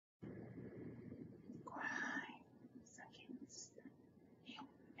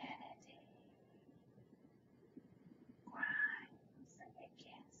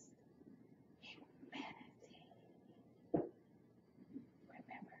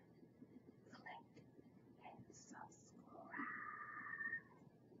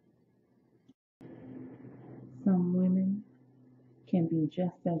can be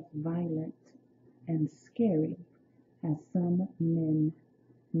just as violent and scary as some men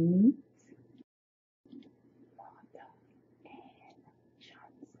meet. Martha Ann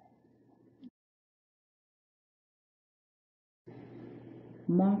Johnson.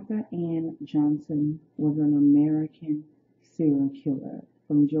 Martha Ann Johnson was an American serial killer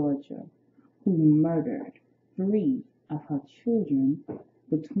from Georgia who murdered 3 of her children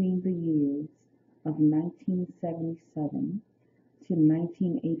between the years of 1977 to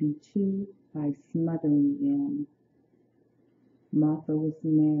 1982 by smothering them. Martha was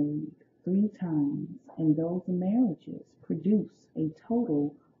married 3 times, and those marriages produced a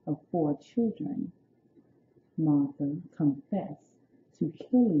total of 4 children. Martha confessed to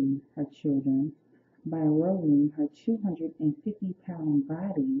killing her children by rolling her 250-pound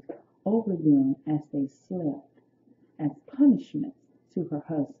body over them as they slept, as punishment to her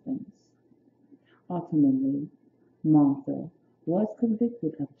husbands. Ultimately, Martha was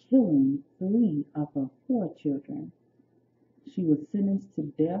convicted of killing 3 of her 4 children. She was sentenced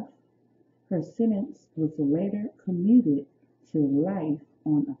to death. Her sentence was later commuted to life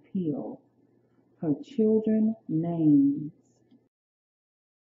on appeal. Her children's names: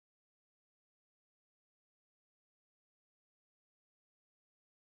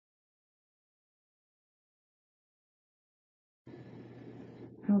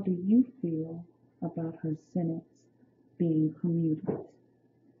 how do you feel about her sentence being commuted?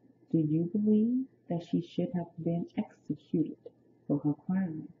 Do you believe that she should have been executed for her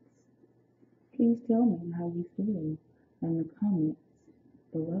crimes? Please tell me how you feel in the comments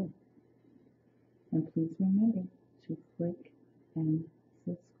below. And please remember to click and